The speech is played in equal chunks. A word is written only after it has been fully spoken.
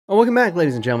Well, welcome back,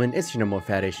 ladies and gentlemen. It's your number one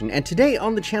Foundation, and today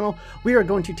on the channel we are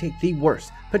going to take the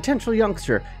worst potential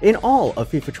youngster in all of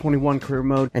FIFA 21 career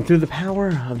mode, and through the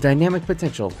power of dynamic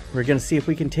potential, we're going to see if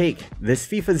we can take this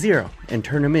FIFA 0 and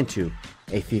turn him into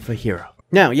a FIFA hero.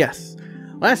 Now, yes,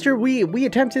 last year we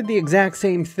attempted the exact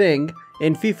same thing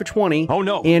in FIFA 20. Oh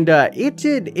no. And it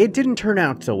didn't turn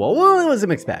out so well. Well, it was a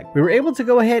mixed bag. We were able to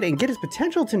go ahead and get his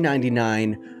potential to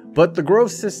 99, but the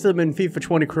growth system in FIFA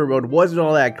 20 career mode wasn't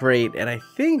all that great, and I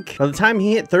think by the time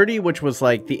he hit 30, which was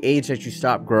like the age that you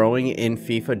stop growing in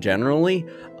FIFA generally,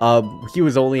 he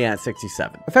was only at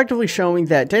 67. Effectively showing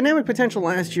that dynamic potential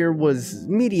last year was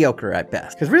mediocre at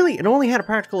best, because really it only had a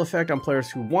practical effect on players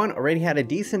who, one, already had a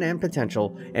decent end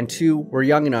potential, and two, were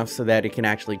young enough so that it can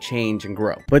actually change and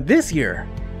grow. But this year,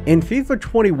 in FIFA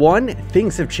 21,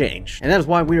 things have changed, and that is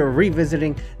why we are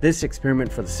revisiting this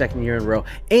experiment for the second year in a row,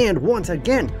 and once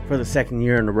again for the second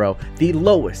year in a row, the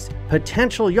lowest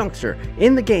potential youngster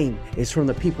in the game is from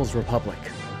the People's Republic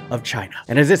of China,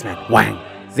 and is this man, Wang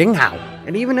Xinghao,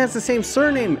 and even has the same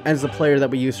surname as the player that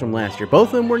we used from last year. Both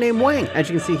of them were named Wang. As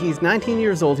you can see, he's 19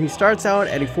 years old. He starts out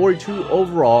at a 42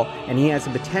 overall, and he has a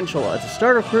potential at the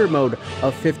start of career mode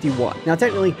of 51. Now,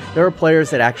 technically, there are players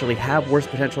that actually have worse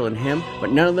potential than him,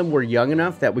 but none of them were young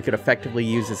enough that we could effectively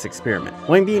use this experiment.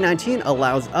 Wang being 19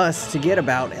 allows us to get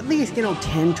about at least,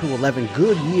 10 to 11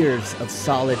 good years of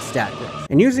solid stat growth.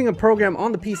 And using a program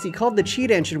on the PC called the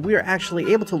Cheat Engine, we are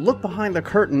actually able to look behind the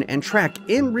curtain and track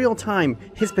in real time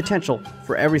his potential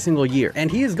for every single year,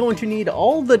 and he is going to need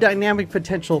all the dynamic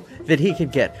potential that he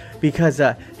could get, because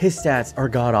his stats are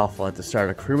god-awful at the start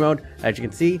of career mode. As you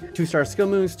can see, 2-star skill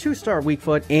moves, 2-star weak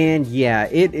foot, and yeah,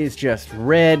 it is just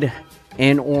red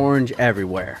and orange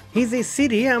everywhere. He's a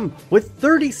CDM with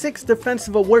 36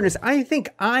 defensive awareness. I think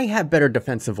I have better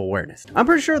defensive awareness. I'm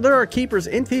pretty sure there are keepers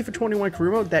in FIFA 21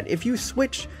 career mode that if you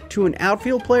switch to an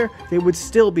outfield player, they would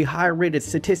still be higher rated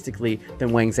statistically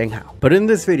than Wang Xinghao. But in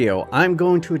this video, I'm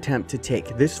going to attempt to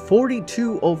take this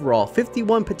 42 overall,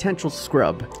 51 potential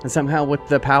scrub, and somehow with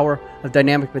the power of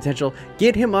dynamic potential,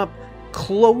 get him up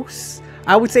close.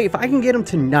 I would say if I can get him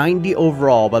to 90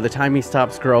 overall by the time he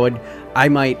stops growing, I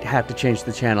might have to change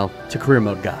the channel to career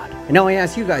mode god. And now I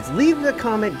ask you guys, leave a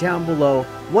comment down below.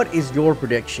 What is your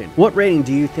prediction? What rating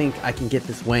do you think I can get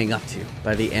this Wang up to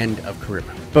by the end of career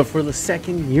mode? But for the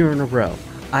second year in a row,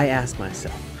 I ask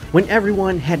myself, when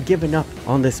everyone had given up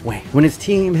on this Wang, when his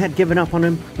team had given up on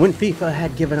him, when FIFA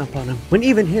had given up on him, when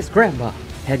even his grandma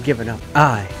had given up,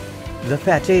 I, the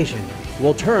Fat Asian,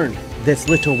 will turn this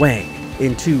little Wang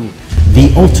into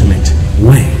the ultimate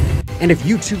Wang. And if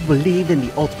you too believe in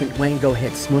the ultimate Wang, go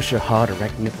ahead, smush your hard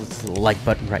erect nipples to the like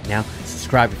button right now.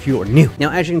 Subscribe if you are new.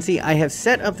 Now, as you can see, I have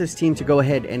set up this team to go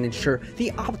ahead and ensure the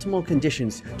optimal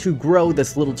conditions to grow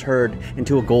this little turd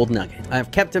into a gold nugget. I have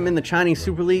kept him in the Chinese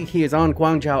Super League. He is on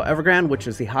Guangzhou Evergrande, which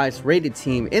is the highest rated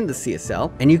team in the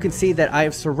CSL. And you can see that I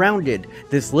have surrounded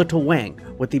this little Wang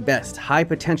with the best high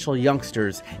potential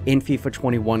youngsters in FIFA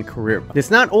 21 career. This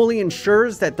not only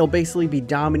ensures that they'll basically be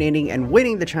dominating and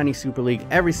winning the Chinese Super League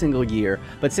every single year,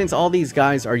 but since all these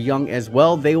guys are young as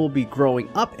well, they will be growing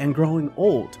up and growing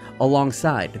old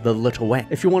alongside the little Wang.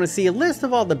 If you want to see a list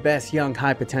of all the best young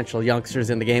high potential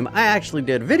youngsters in the game, I actually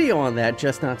did a video on that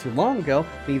just not too long ago.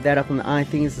 Leave that up in the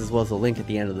iThings as well as a link at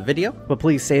the end of the video, but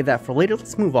please save that for later.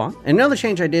 Let's move on. Another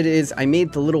change I did is I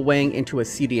made the little Wang into a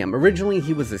CDM. Originally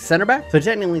he was a center back, so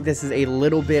technically this is a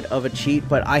little bit of a cheat,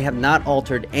 but I have not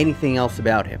altered anything else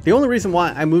about him. The only reason why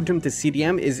I moved him to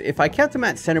CDM is if I kept him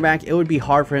at center back, it would be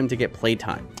hard for him to get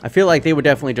playtime. I feel like they would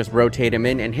definitely just rotate him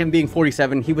in, and him being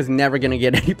 47, he was never going to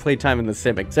get any playtime in the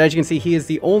Civic. So as you can see, he is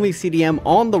the only CDM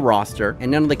on the roster,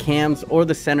 and none of the cams or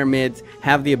the center mids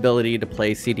have the ability to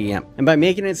play CDM. And by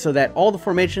making it so that all the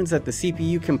formations that the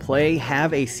CPU can play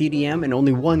have a CDM and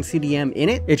only one CDM in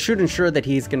it, it should ensure that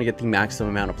he's going to get the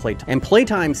maximum amount of playtime. And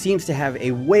playtime seems to have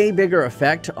a way bigger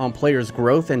effect on players'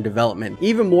 growth and development,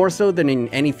 even more so than in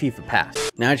any FIFA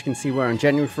past. Now, as you can see, we're on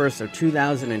January 1st of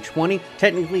 2020.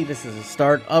 Technically, this is the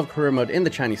start of career mode in the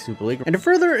Chinese Super League. And to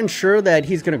further ensure that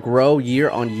he's going to grow year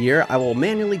on year, I will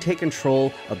manually take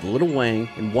control of the little Wang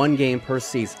in one game per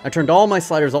season. I turned all my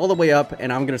sliders all the way up,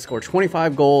 and I'm going to score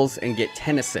 25 goals and get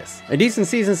 10 assists. A decent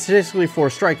season statistically for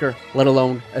a striker, let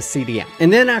alone a CDM.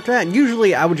 And then after that,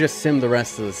 usually I would just sim the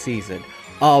rest of the season.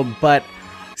 But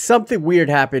something weird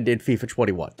happened in FIFA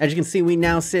 21. As you can see, we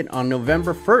now sit on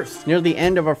November 1st, near the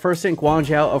end of our first in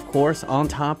Guangzhou, of course, on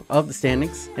top of the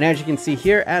standings. And as you can see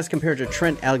here, as compared to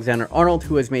Trent Alexander-Arnold,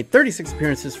 who has made 36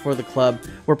 appearances for the club,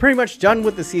 we're pretty much done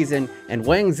with the season, and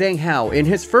Wang Xinghao, in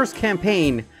his first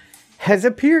campaign, has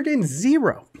appeared in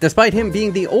 0. Despite him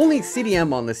being the only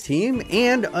CDM on this team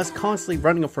and us constantly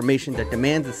running a formation that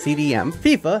demands a CDM,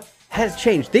 FIFA has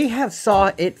changed. They have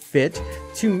saw it fit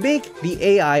to make the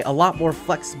AI a lot more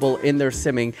flexible in their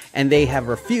simming, and they have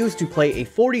refused to play a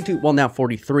 42, well now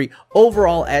 43,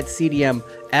 overall at CDM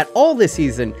at all this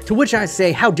season, to which I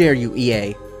say, how dare you,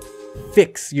 EA?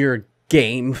 Fix your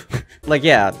game. Like,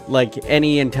 yeah, like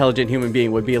any intelligent human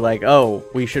being would be like, oh,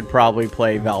 we should probably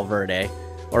play Valverde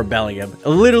or Bellingham.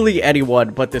 Literally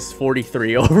anyone but this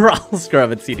 43 overall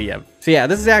scrub at CDM. So yeah,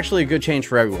 this is actually a good change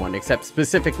for everyone, except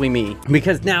specifically me,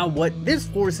 because now what this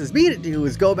forces me to do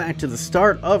is go back to the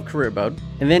start of career mode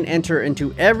and then enter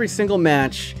into every single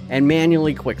match and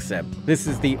manually quick sim. This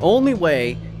is the only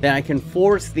way that I can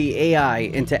force the AI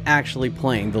into actually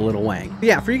playing the little Wang.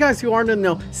 Yeah, for you guys who aren't in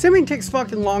the know, simming takes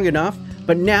fucking long enough,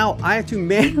 but now I have to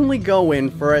manually go in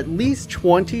for at least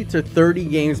 20 to 30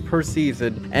 games per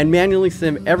season and manually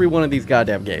sim every one of these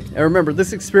goddamn games. And remember,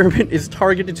 this experiment is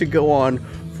targeted to go on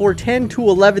for 10 to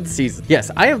 11 seasons. Yes,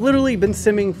 I have literally been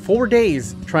simming 4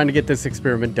 days trying to get this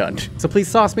experiment done. So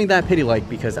please toss me that pity like,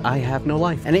 because I have no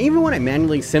life. And even when I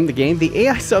manually sim the game, the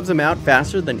AI subs him out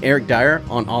faster than Eric Dyer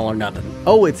on All or Nothing.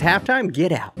 Oh, it's halftime?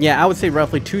 Get out. Yeah, I would say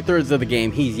roughly 2/3 of the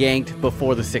game he's yanked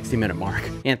before the 60-minute mark.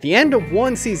 And at the end of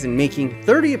one season, making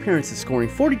 30 appearances, scoring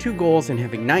 42 goals, and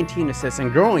having 19 assists,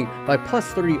 and growing by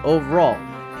 +3 overall,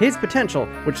 his potential,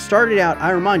 which started out,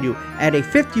 I remind you, at a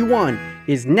 51,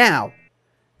 is now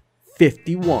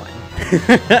 51.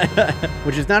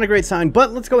 Which is not a great sign,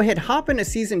 but let's go ahead, hop into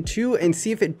season 2 and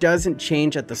see if it doesn't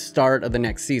change at the start of the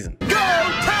next season. Go,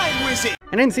 time wizard!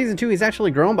 And in season 2, he's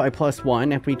actually grown by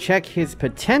 +1. If we check his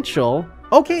potential,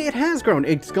 okay, it has grown.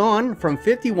 It's gone from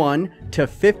 51 to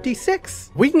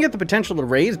 56. We can get the potential to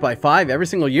raise by 5 every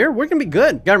single year. We're gonna be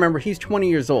good. Gotta remember, he's 20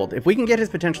 years old. If we can get his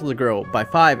potential to grow by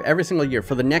 5 every single year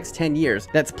for the next 10 years,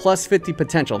 that's +50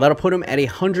 potential. That'll put him at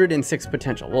 106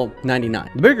 potential. Well, 99.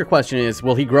 The bigger question is,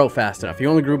 will he grow fast enough? He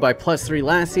only grew by +3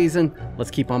 last season.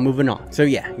 Let's keep on moving on. So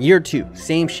yeah, year 2,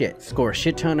 same shit. Score a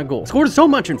shit ton of goals. Scored so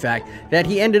much, in fact, that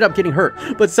he ended up getting hurt,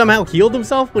 but somehow healed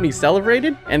himself when he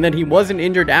celebrated, and then he wasn't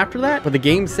injured after that. But the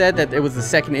game said that it was the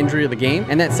second injury of the game,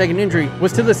 and that second injury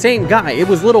was to the same guy. It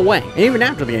was Little Wang, and even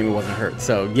after the game he wasn't hurt.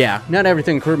 So yeah, not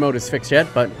everything in career mode is fixed yet,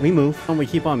 but we move and we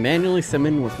keep on manually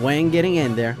simming with Wang getting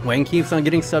in there. Wang keeps on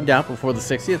getting subbed out before the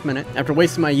 60th minute. After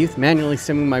wasting my youth manually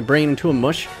simming my brain into a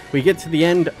mush, we get to the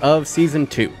end of season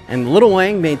 2, and Little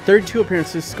Wang made 32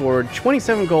 appearances, scored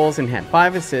 27 goals, and had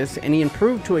 5 assists, and he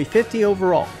improved to a 50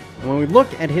 overall. And when we look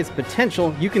at his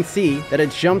potential, you can see that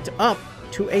it's jumped up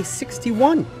to a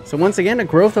 61. So once again, a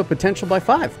growth of potential by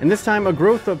 5, and this time a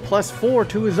growth of +4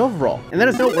 to his overall. And that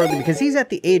is noteworthy because he's at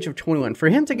the age of 21. For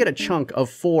him to get a chunk of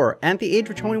 4 at the age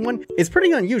of 21 is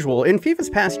pretty unusual. In FIFA's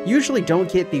past, you usually don't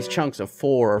get these chunks of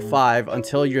 4 or 5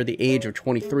 until you're the age of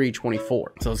 23,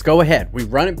 24. So let's go ahead. We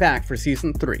run it back for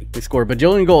season 3. We score a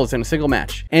bajillion goals in a single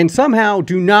match, and somehow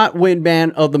do not win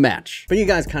man of the match. But you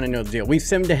guys kind of know the deal. We've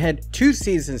simmed ahead 2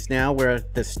 seasons now. We're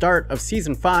at the start of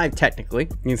season 5, technically.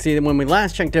 You can see that when we last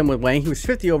checked in with Wang, he was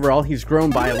 50 overall. He's grown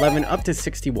by 11 up to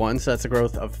 61, so that's a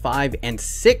growth of 5 and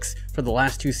 6 for the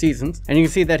last 2 seasons. And you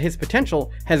can see that his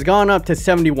potential has gone up to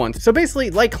 71. So basically,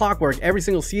 like clockwork, every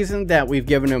single season that we've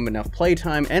given him enough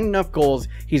playtime and enough goals,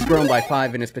 he's grown by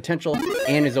 5 in his potential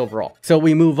and his overall. So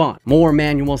we move on. More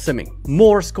manual simming,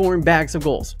 more scoring bags of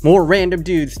goals, more random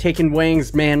dudes taking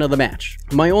Wang's man of the match.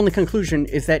 My only conclusion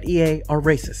is that EA are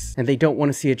racist, and they don't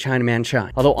want to see a Chinaman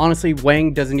shine. Although honestly,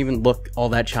 Wang doesn't even look all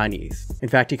that Chinese. In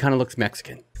fact, he kind of looks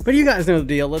Mexican. But you guys know the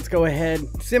deal. Let's go ahead,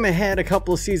 sim ahead a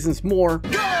couple of seasons more. Go,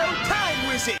 time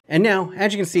wizard! And now,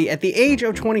 as you can see, at the age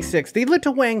of 26, the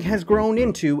little Wang has grown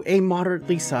into a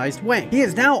moderately sized Wang. He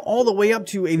is now all the way up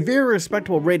to a very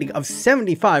respectable rating of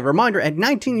 75. Reminder, at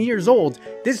 19 years old,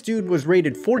 this dude was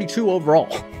rated 42 overall.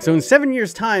 So in 7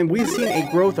 years' time, we've seen a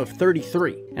growth of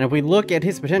 33. And if we look at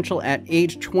his potential at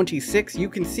age 26, you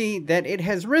can see that it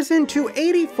has risen to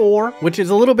 84, which is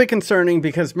a little bit concerning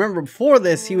because remember, before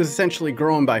this, he was essentially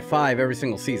growing by 5 every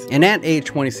single season. And at age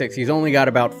 26, he's only got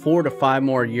about 4 to 5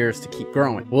 more years to keep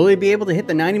growing. Will he be able to hit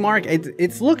the 90 mark?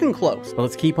 It's looking close, but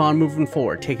let's keep on moving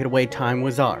forward. Take it away, Time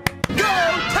Wizard.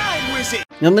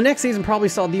 Now, the next season probably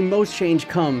saw the most change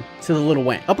come to the Little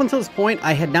Wang. Up until this point,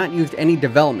 I had not used any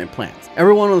development plans.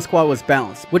 Everyone on the squad was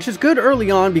balanced, which is good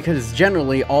early on because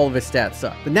generally all of his stats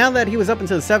suck. But now that he was up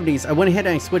into the 70s, I went ahead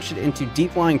and I switched it into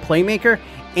deep lying playmaker,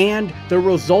 and the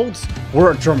results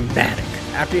were dramatic.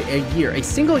 after a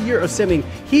single year of simming,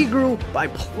 he grew by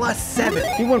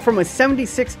 +7. He went from a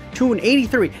 76 to an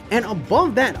 83, and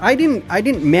above that, I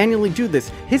didn't manually do this.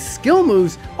 His skill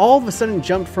moves all of a sudden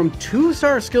jumped from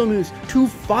 2-star skill moves to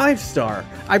 5-star,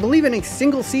 I believe in a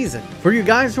single season. For you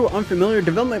guys who are unfamiliar,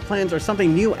 development plans are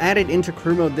something new added into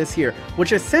career mode this year,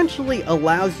 which essentially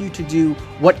allows you to do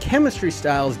what chemistry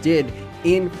styles did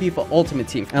in FIFA Ultimate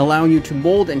Team, allowing you to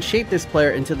mold and shape this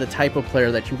player into the type of player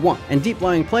that you want. And Deep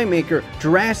Lying Playmaker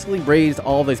drastically raised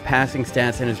all of his passing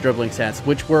stats and his dribbling stats,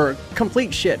 which were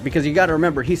complete shit, because you gotta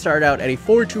remember, he started out at a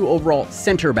 4-2 overall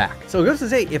center back. So it goes to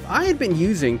say, if I had been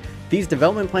using these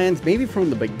development plans maybe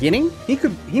from the beginning,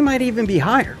 he might even be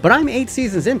higher. But I'm 8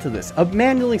 seasons into this of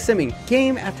manually simming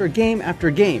game after game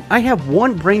after game. I have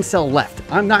 1 brain cell left.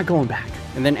 I'm not going back.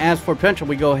 And then as for potential,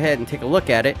 we go ahead and take a look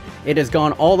at it. It has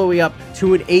gone all the way up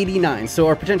to an 89. So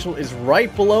our potential is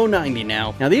right below 90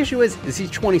 now. Now the issue is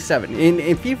he's 27. In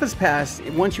FIFA's past,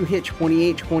 once you hit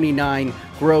 28, 29,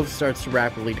 growth starts to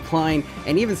rapidly decline.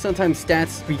 And even sometimes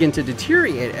stats begin to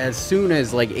deteriorate as soon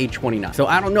as like age 29. So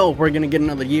I don't know if we're going to get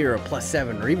another year of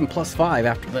 +7 or even +5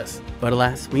 after this. But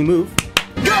alas, we move.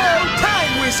 Go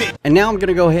time wizard! And now I'm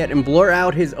gonna go ahead and blur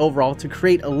out his overall to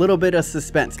create a little bit of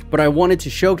suspense. But I wanted to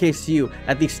showcase to you,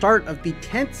 at the start of the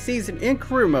 10th season in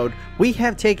career mode, we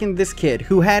have taken this kid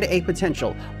who had a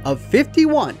potential of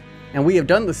 51, and we have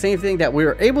done the same thing that we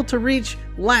were able to reach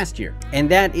last year, and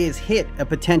that is hit a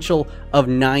potential of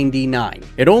 99.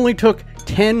 It only took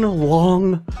 10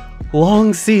 long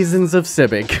seasons of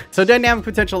simming. So dynamic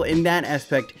potential in that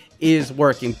aspect is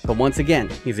working, but once again,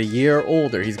 he's a year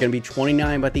older. He's going to be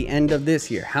 29 by the end of this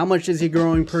year. How much is he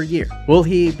growing per year? Will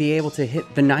he be able to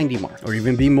hit the 90 mark, or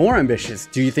even be more ambitious?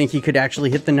 Do you think he could actually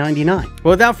hit the 99?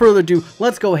 Well, without further ado,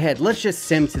 let's go ahead. Let's just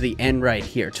sim to the end right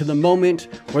here, to the moment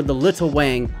where the little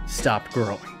Wang stopped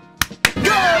growing. Go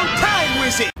time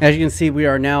wizard! As you can see, we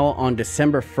are now on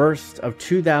December 1st of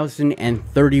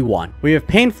 2031. We have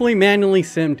painfully manually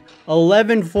simmed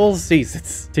 11 full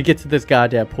seasons to get to this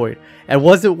goddamn point. And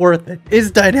was it worth it?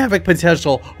 Is dynamic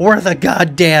potential worth a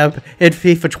goddamn in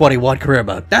FIFA 21 career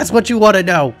mode? That's what you want to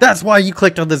know. That's why you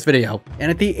clicked on this video. And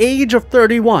at the age of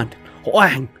 31,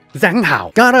 Wang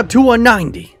Zhanghao got up to a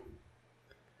 97.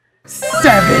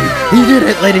 He did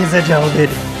it, ladies and gentlemen.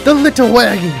 The little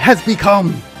Wang has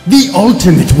become the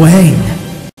ultimate Wang.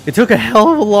 It took a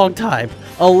hell of a long time.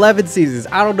 11 seasons.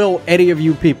 I don't know any of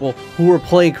you people who were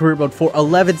playing career mode for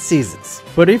 11 seasons.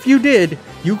 But if you did,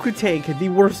 you could take the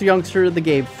worst youngster in the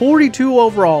game, 42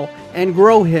 overall, and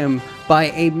grow him by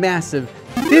a massive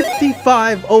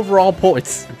 55 overall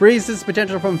points. Raised his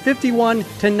potential from 51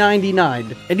 to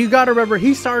 99. And you gotta remember,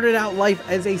 he started out life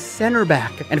as a center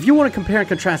back. And if you want to compare and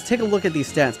contrast, take a look at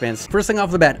these stats, man. First thing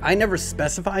off the bat, I never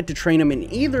specified to train him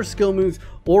in either skill moves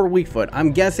or weak foot.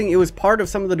 I'm guessing it was part of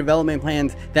some of the development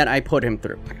plans that I put him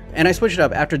through. And I switched it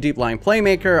up. After Deep Lying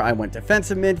Playmaker, I went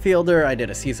defensive midfielder, I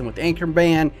did a season with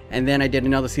Anchorman, and then I did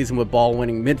another season with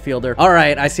ball-winning midfielder.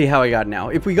 Alright, I see how I got it now.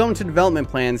 If we go into development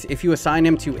plans, if you assign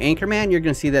him to Anchorman, you're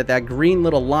going to see that that green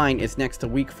little line is next to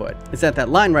weak foot. It's at that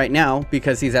line right now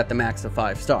because he's at the max of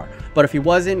 5-star. But if he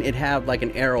wasn't, it'd have like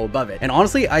an arrow above it. And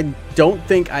honestly, I don't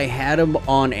think I had him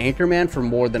on Anchorman for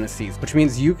more than a season, which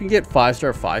means you can get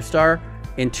 5-star, 5-star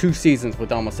in 2 seasons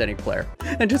with almost any player.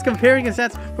 And just comparing his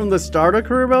stats from the start of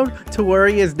career mode to where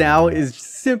he is now is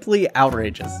simply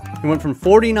outrageous. He went from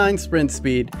 49 sprint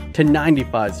speed to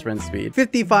 95 sprint speed,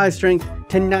 55 strength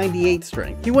to 98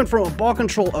 strength. He went from a ball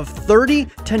control of 30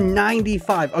 to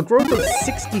 95, a growth of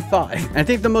 65. And I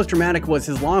think the most dramatic was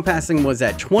his long passing was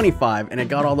at 25 and it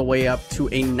got all the way up to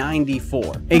a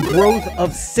 94, a growth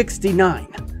of 69.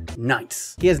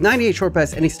 Nice. He has 98 short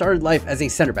pass and he started life as a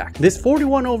center back. This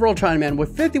 41 overall Chinaman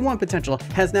with 51 potential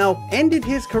has now ended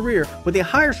his career with a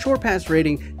higher short pass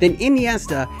rating than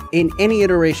Iniesta in any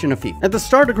iteration of FIFA. At the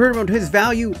start of career mode, his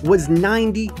value was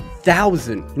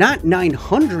 90,000, not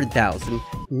 900,000,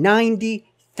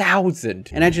 90,000.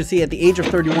 And as you see, at the age of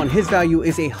 31, his value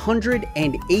is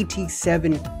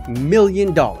 $187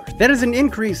 million. That is an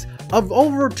increase of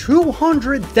over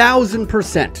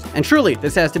 200,000%. And surely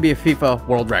this has to be a FIFA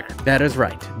world record. That is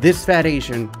right. This fat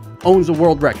Asian owns a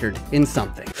world record in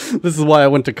something. This is why I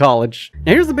went to college.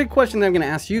 Now here's the big question that I'm going to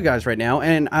ask you guys right now,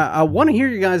 and I want to hear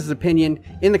your guys' opinion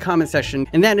in the comment section,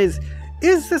 and that is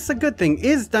this a good thing?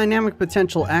 Is dynamic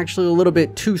potential actually a little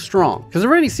bit too strong? Because I've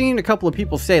already seen a couple of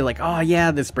people say like, oh yeah,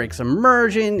 this breaks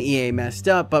immersion, EA messed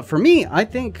up. But for me, I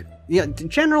think Yeah,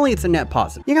 generally it's a net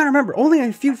positive. You gotta remember, only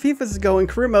a few FIFAs ago in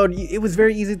career mode, it was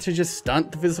very easy to just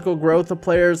stunt the physical growth of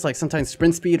players. Like sometimes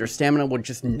sprint speed or stamina would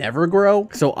just never grow.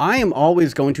 So I am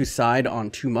always going to side on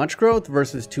too much growth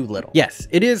versus too little. Yes,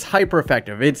 it is hyper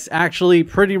effective. It's actually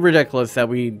pretty ridiculous that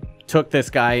we took this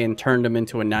guy and turned him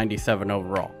into a 97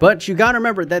 overall. But you gotta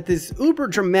remember that this uber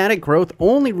dramatic growth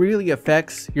only really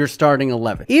affects your starting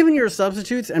 11. Even your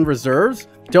substitutes and reserves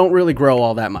don't really grow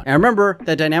all that much. And remember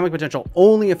that dynamic potential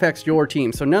only affects your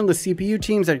team. So none of the CPU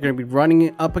teams that you're gonna be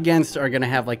running up against are gonna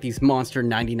have like these monster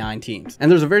 99 teams.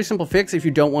 And there's a very simple fix if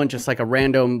you don't want just like a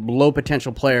random low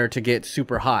potential player to get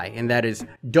super high, and that is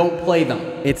don't play them.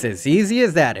 It's as easy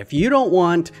as that. If you don't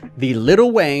want the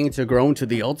little Wang to grow into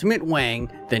the ultimate Wang,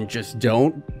 then just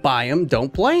don't buy him,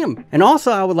 don't play him. And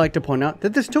also I would like to point out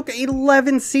that this took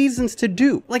 11 seasons to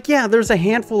do. Like, yeah, there's a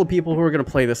handful of people who are gonna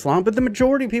play this long, but the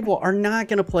majority of people are not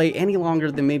gonna play any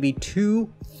longer than maybe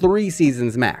 2-3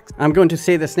 seasons max. I'm going to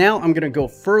say this now, I'm going to go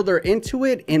further into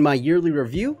it in my yearly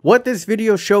review. What this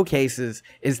video showcases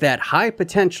is that high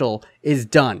potential is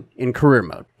done in career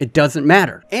mode. It doesn't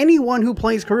matter. Anyone who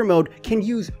plays career mode can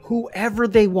use whoever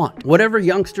they want. Whatever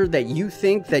youngster that you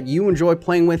think that you enjoy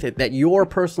playing with, it that you're a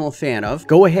personal fan of,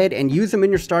 go ahead and use them in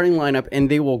your starting lineup and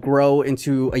they will grow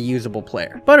into a usable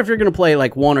player. But if you're going to play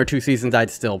like 1 or 2 seasons,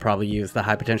 I'd still probably use the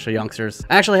high potential youngsters.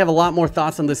 I actually have a lot more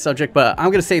thoughts on this subject, but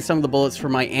I'm going to save some of the bullets for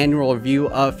my annual review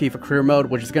of FIFA career mode,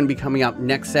 which is going to be coming out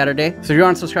next Saturday. So if you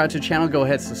aren't subscribed to the channel, go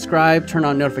ahead, subscribe, turn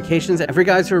on notifications. And for you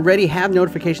guys who already have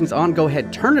notifications on, go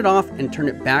ahead, turn it off and turn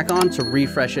it back on to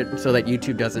refresh it so that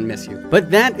YouTube doesn't miss you.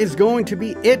 But that is going to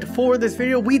be it for this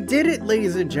video. We did it,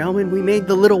 ladies and gentlemen. We made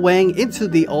the little Wang into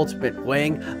the ultimate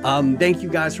Wang. Thank you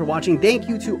guys for watching. Thank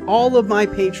you to all of my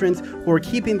patrons who are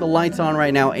keeping the lights on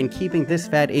right now and keeping this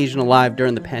fat Asian alive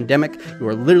during the pandemic. You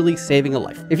are literally saving a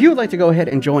life. If you would like to go ahead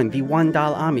and join the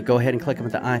 $1 Army, go ahead and click on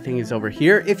the eye thingies over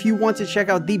here. If you want to check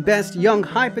out the best young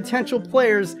high potential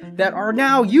players that are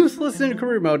now useless in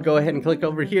career mode, go ahead and click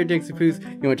over here. Dixie Poos,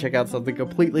 you want to check out something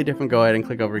completely different, go ahead and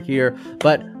click over here.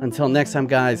 But until next time,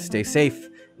 guys, stay safe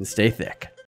and stay thick.